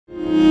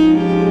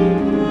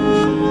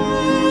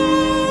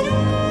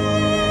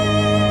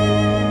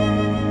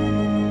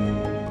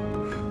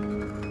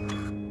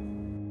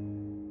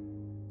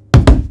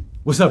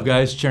What's up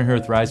guys, Chandler here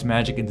with Rise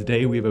Magic, and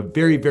today we have a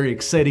very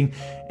exciting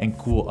and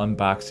cool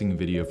unboxing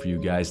video for you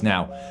guys.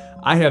 Now,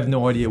 I have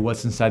no idea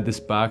what's inside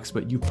this box,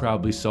 but you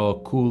probably saw a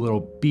cool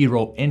little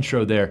B-roll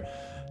intro there,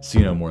 so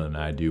you know more than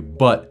I do.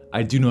 But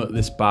I do know that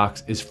this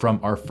box is from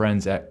our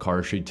friends at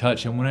Cardistry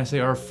Touch, and when I say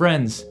our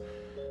friends,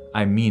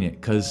 I mean it,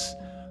 because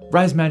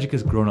Rise Magic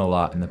has grown a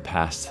lot in the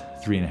past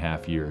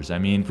 3.5 years. I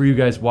mean, for you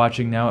guys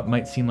watching now, it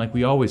might seem like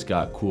we always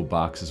got cool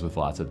boxes with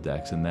lots of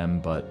decks in them,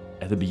 but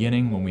at the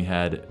beginning, when we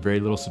had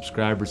very little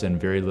subscribers and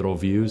very little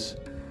views,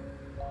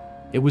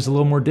 it was a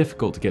little more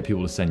difficult to get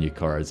people to send you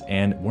cards,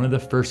 and one of the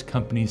first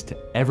companies to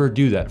ever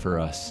do that for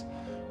us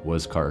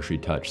was Cardistry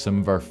Touch. Some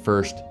of our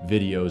first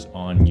videos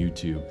on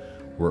YouTube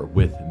were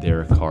with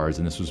their cards,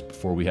 and this was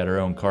before we had our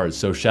own cards.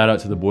 So shout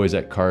out to the boys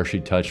at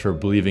Cardistry Touch for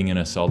believing in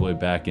us all the way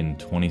back in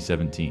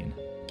 2017.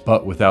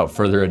 But without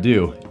further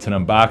ado, it's an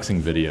unboxing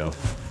video.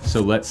 So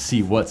let's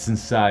see what's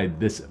inside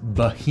this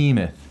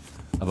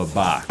behemoth of a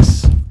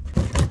box.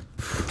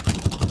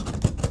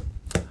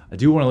 I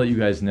do want to let you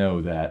guys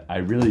know that I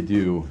really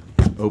do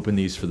open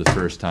these for the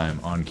first time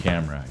on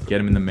camera. Get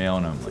them in the mail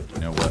and I'm like, you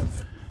know what?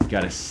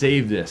 Gotta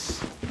save this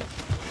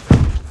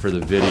for the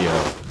video.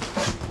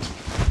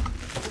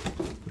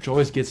 Which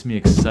always gets me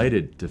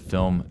excited to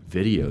film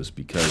videos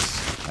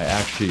because I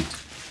actually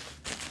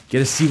get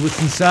to see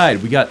what's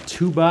inside. We got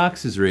 2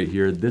 boxes right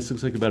here. This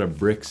looks like about a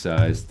brick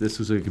size. This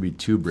looks like it could be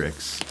 2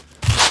 bricks.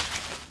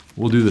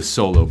 We'll do the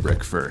solo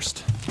brick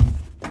first.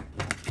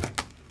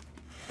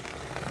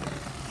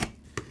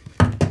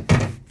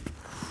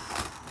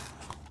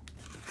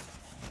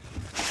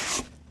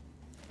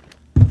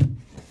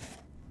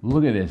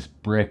 Look at this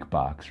brick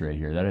box right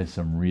here. That is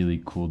some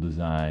really cool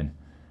design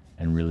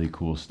and really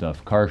cool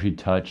stuff. Cardistry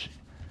Touch,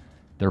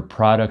 their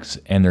products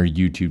and their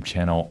YouTube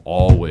channel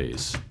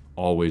always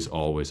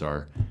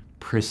are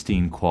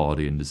pristine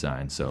quality and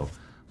design. So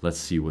let's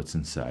see what's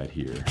inside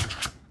here.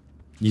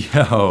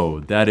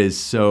 Yo, that is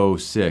so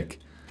sick.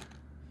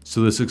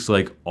 So this looks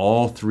like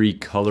all 3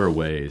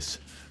 colorways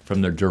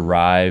from their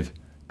Derive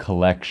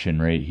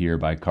collection right here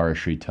by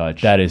Cardistry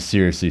Touch. That is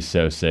seriously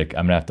so sick.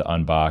 I'm gonna have to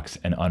unbox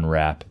and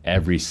unwrap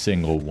every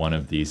single one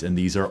of these, and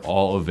these are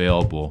all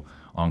available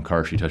on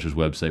Cardistry Touch's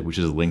website, which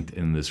is linked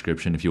in the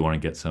description if you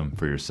want to get some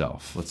for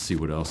yourself. Let's see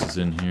what else is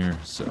in here.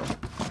 So,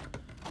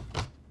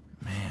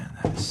 man,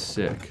 that is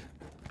sick.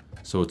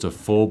 So it's a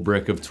full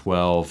brick of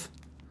 12,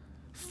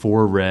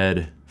 4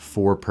 red,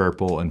 4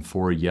 purple, and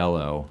 4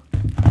 yellow.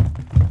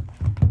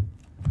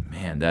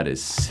 Man, that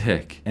is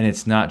sick. And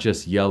it's not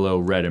just yellow,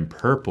 red, and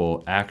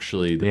purple.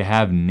 Actually, they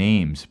have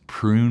names: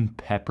 prune,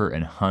 pepper,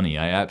 and honey.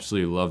 I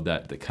absolutely love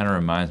that. That kind of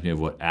reminds me of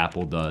what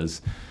Apple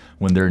does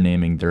when they're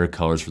naming their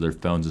colors for their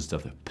phones and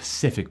stuff.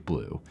 Pacific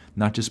blue.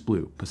 Not just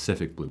blue,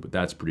 Pacific blue, but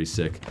that's pretty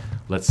sick.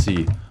 Let's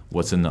see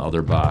what's in the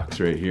other box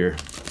right here.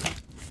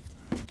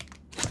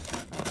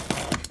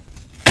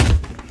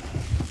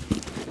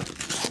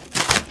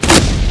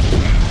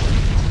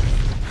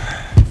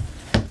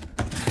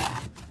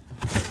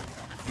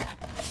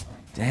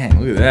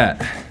 Dang, look at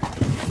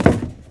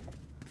that.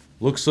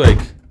 Looks like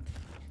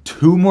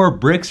 2 more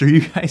bricks. Are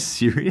you guys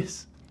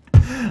serious?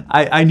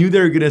 I knew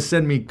they were gonna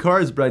send me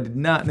cards, but I did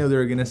not know they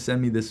were gonna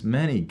send me this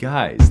many.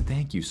 Guys,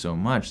 thank you so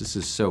much. This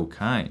is so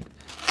kind.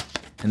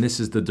 And this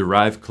is the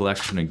Derive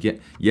collection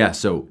again. Yeah,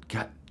 so,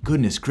 God,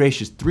 goodness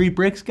gracious, 3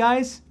 bricks,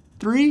 guys?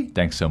 3?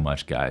 Thanks so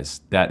much, guys.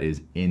 That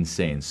is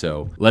insane.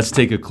 So let's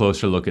take a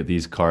closer look at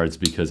these cards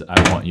because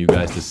I want you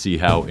guys to see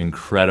how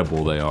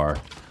incredible they are.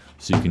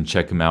 So you can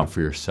check them out for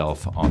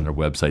yourself on their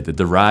website. The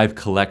Derive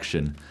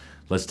collection.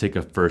 Let's take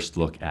a first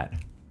look at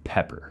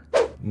Pepper.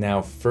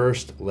 Now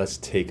first, let's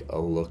take a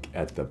look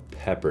at the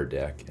Pepper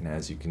deck. And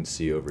as you can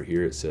see over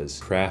here, it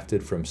says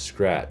crafted from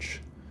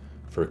scratch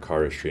for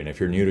Cardistry. And if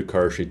you're new to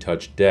Cardistry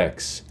Touch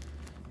decks,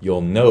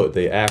 you'll note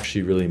they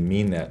actually really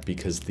mean that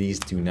because these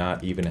do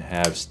not even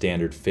have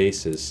standard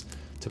faces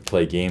to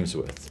play games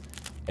with.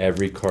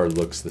 Every card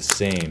looks the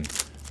same,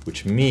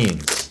 which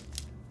means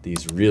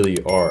these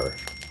really are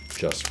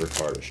just for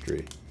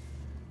Cardistry.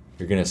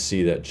 You're gonna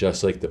see that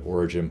just like the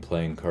Origin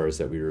playing cards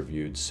that we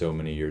reviewed so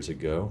many years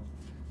ago,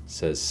 it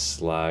says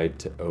slide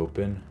to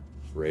open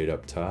right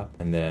up top,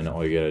 and then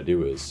all you gotta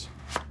do is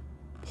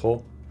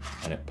pull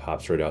and it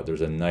pops right out.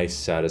 There's a nice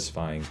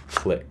satisfying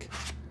click.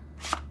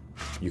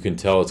 You can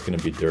tell it's gonna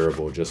be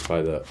durable just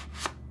by the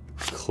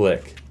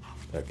click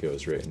that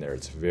goes right in there.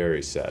 It's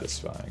very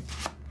satisfying.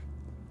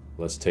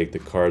 Let's take the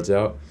cards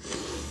out.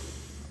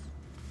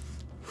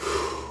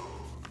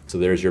 So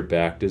there's your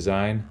back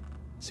design.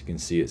 So you can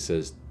see it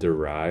says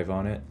Derive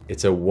on it.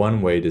 It's a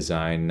one-way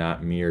design,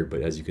 not mirrored,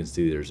 but as you can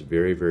see, there's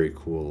very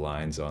cool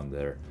lines on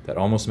there that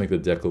almost make the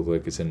deck look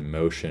like it's in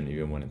motion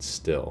even when it's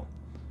still.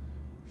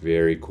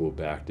 Very cool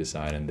back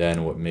design. And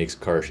then what makes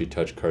Cardistry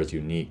Touch cards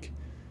unique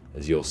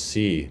is you'll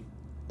see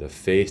the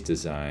face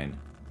design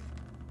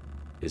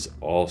is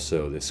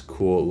also this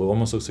cool, it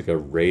almost looks like a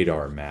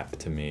radar map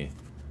to me,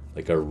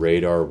 like a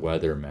radar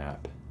weather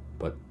map,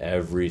 but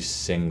every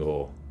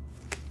single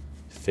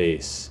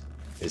face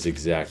is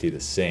exactly the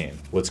same.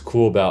 What's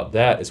cool about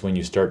that is when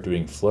you start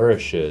doing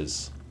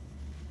flourishes,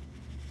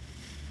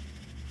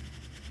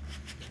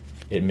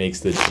 it makes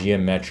the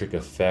geometric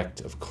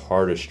effect of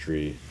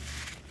Cardistry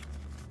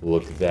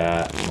look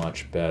that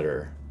much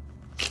better.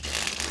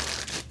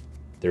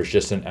 There's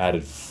just an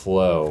added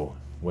flow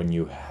when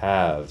you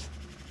have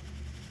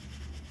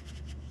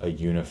a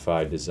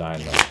unified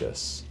design like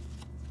this.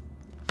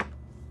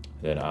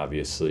 Then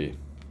obviously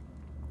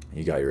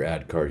you got your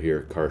ad card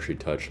here, Cardistry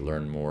Touch.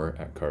 Learn more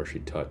at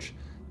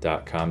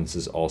cardistrytouch.com. This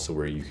is also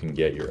where you can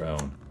get your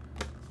own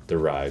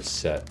derived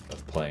set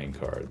of playing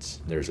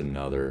cards. There's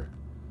another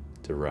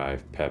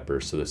derived pepper.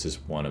 So this is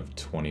one of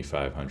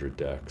 2,500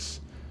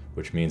 decks,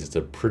 which means it's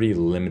a pretty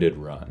limited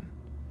run.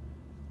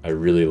 I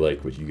really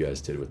like what you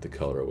guys did with the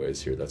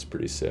colorways here. That's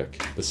pretty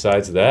sick.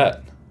 Besides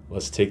that,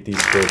 let's take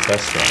these for a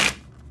test run.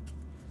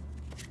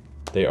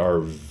 They are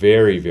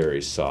very,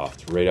 very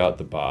soft right out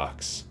the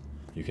box.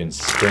 You can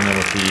spin them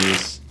with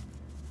these.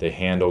 They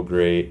handle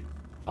great.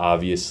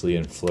 Obviously,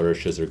 in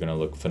flourishes, they're going to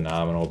look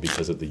phenomenal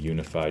because of the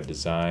unified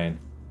design.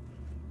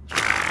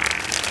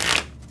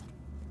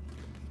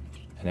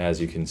 And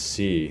as you can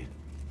see,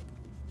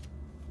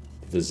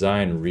 the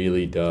design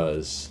really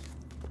does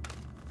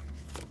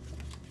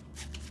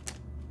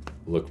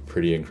look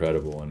pretty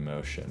incredible in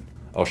motion.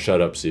 I'll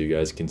shut up so you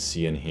guys can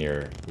see and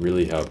hear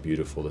really how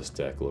beautiful this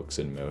deck looks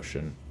in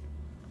motion.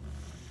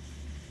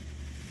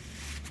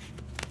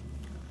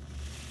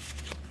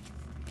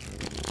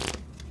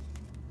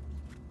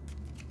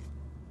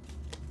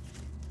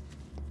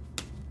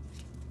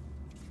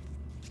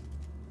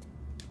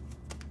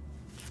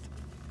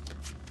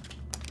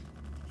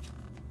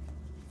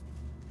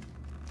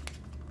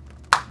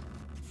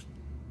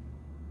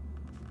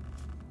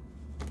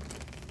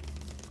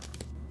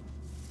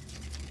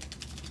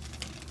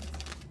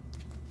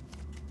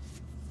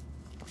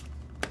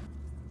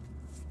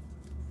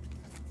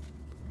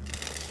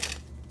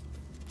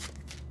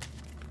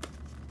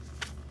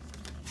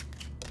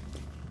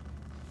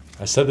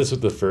 I said this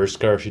with the first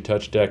Cardistry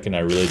Touch deck, and I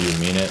really do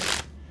mean it.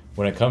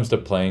 When it comes to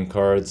playing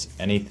cards,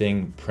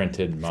 anything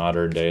printed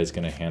modern day is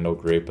going to handle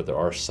great, but there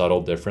are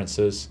subtle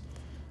differences.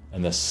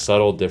 And the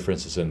subtle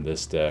differences in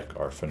this deck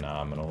are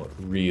phenomenal. It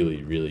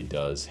really, really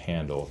does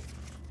handle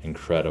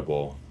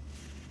incredible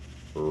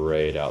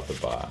right out the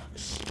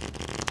box.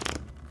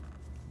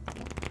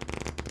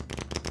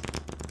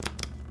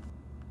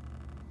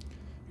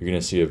 You're going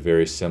to see a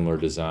very similar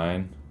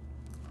design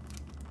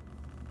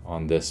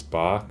on this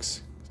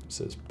box. It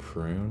says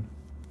prune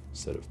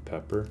instead of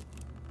pepper.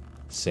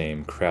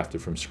 Same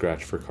crafted from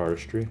scratch for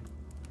Cardistry.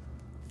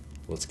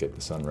 Let's get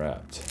this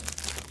unwrapped.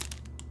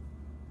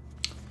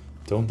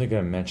 Don't think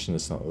I mentioned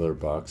this in the other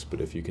box,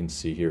 but if you can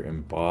see here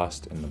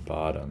embossed in the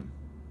bottom,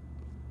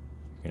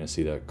 you're going to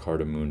see that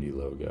Cardamundi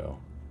logo.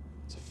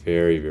 It's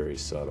very, very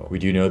subtle. We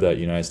do know that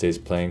United States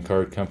Playing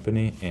Card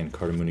Company and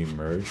Cardamundi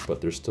merged,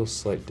 but there's still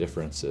slight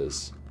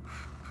differences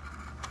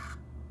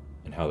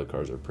in how the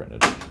cards are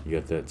printed. You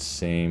got that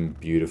same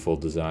beautiful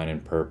design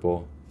in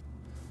purple.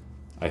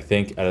 I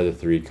think out of the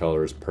three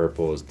colors,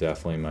 purple is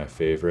definitely my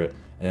favorite.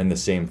 And then the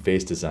same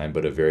face design,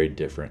 but a very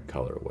different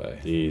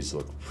colorway. These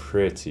look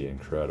pretty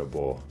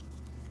incredible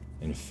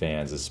in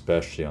fans,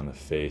 especially on the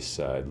face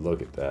side.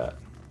 Look at that.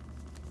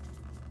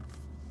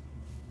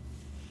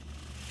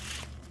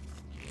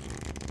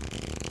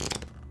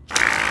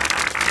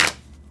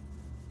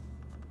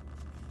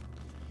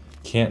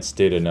 Can't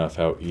state enough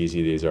how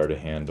easy these are to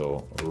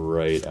handle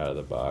right out of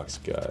the box,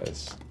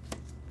 guys.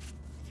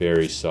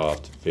 Very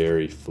soft,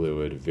 very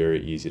fluid,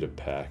 very easy to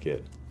pack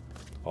it.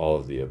 All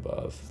of the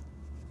above.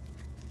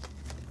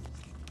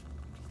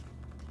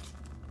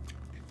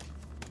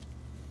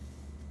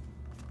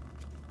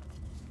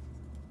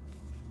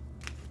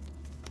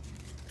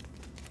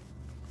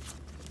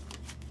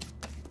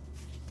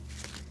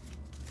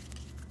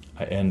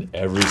 I end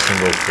every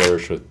single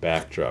flourish with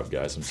backdrop,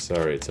 guys. I'm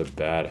sorry, it's a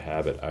bad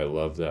habit. I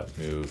love that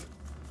move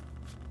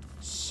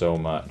so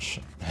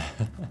much.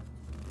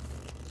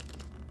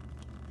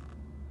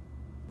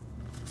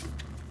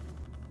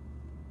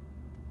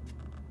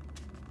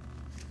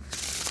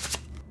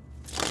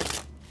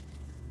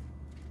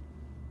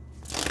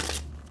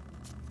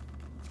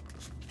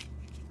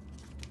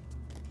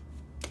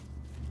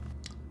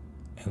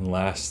 And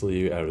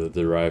lastly, out of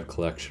the Derived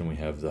collection, we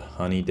have the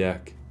Honey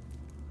deck.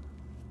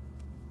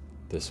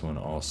 This one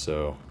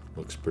also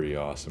looks pretty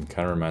awesome.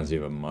 Kind of reminds me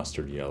of a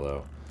mustard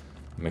yellow.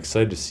 I'm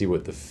excited to see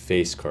what the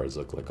face cards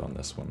look like on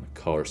this one, the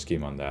color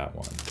scheme on that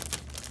one.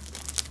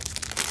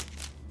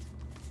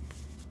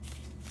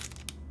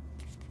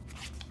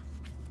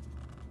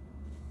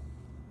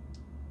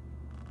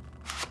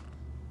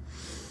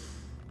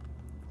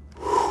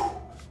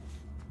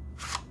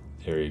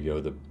 There you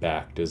go, the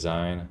back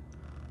design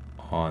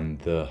on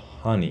the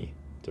Honey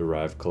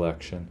Derived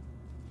collection.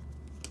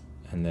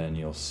 And then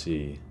you'll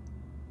see,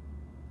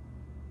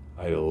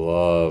 I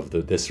love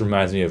this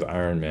reminds me of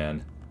Iron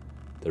Man,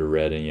 the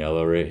red and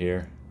yellow right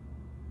here,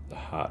 the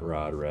hot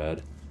rod red.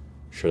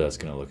 I'm sure that's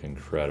gonna look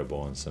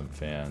incredible in some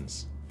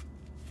fans.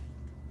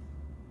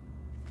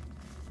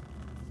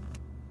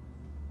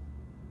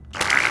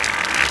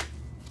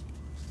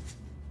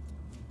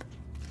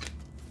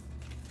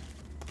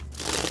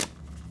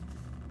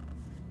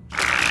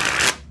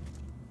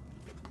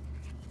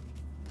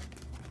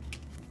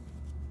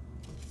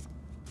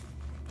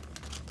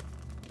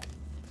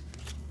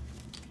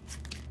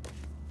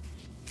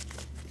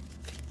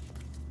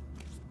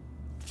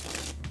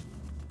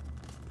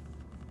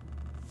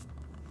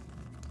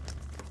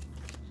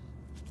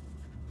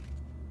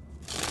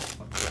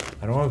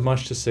 I don't have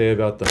much to say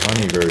about the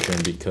honey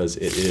version because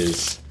it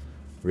is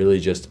really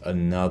just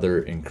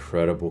another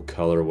incredible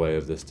colorway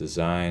of this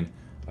design.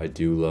 I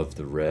do love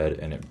the red,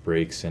 and it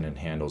breaks in and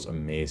handles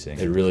amazing.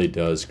 It really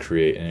does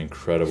create an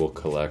incredible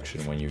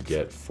collection when you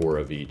get 4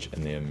 of each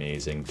in the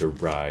amazing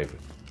Derived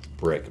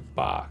brick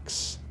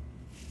box.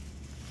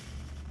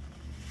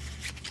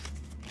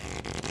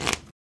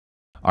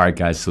 Alright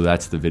guys, so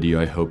that's the video.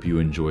 I hope you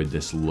enjoyed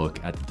this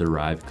look at the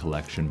Derived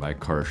collection by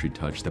Cardistry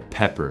Touch. The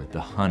pepper, the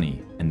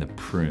honey, and the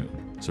prune.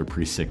 Those are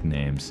pretty sick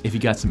names. If you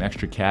got some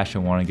extra cash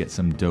and want to get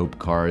some dope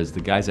cars, the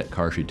guys at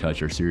Cardistry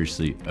Touch are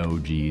seriously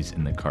OGs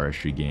in the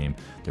cardistry game.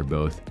 They're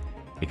both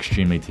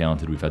extremely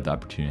talented. We've had the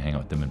opportunity to hang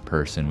out with them in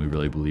person. We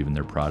really believe in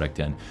their product,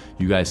 and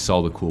you guys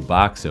saw the cool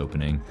box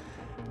opening.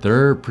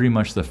 They're pretty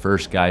much the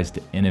first guys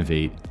to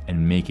innovate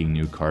in making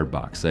new card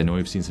boxes. I know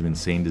we've seen some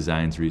insane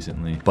designs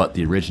recently, but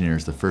the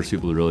originators, the first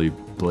people to really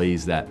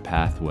blaze that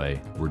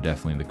pathway, were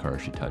definitely the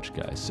Cardistry Touch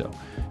guys. So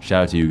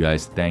shout out to you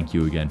guys. Thank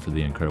you again for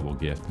the incredible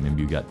gift.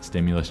 Maybe you got the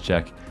stimulus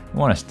check. You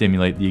want to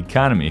stimulate the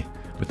economy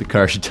with the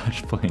Cardistry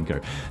Touch playing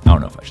card. I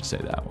don't know if I should say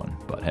that one,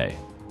 but hey,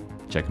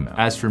 check them out.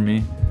 As for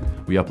me,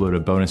 we uploaded a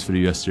bonus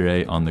video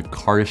yesterday on the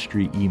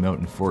Cardistry emote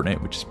in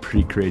Fortnite, which is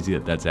pretty crazy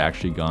that that's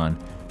actually gone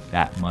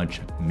that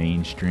much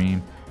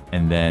mainstream.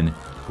 And then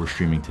we're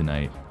streaming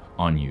tonight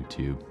on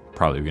YouTube.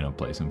 Probably gonna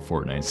play some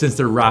Fortnite. Since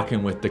they're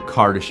rocking with the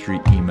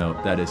Cardistry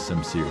emote, that is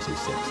some seriously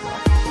sick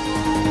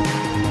stuff.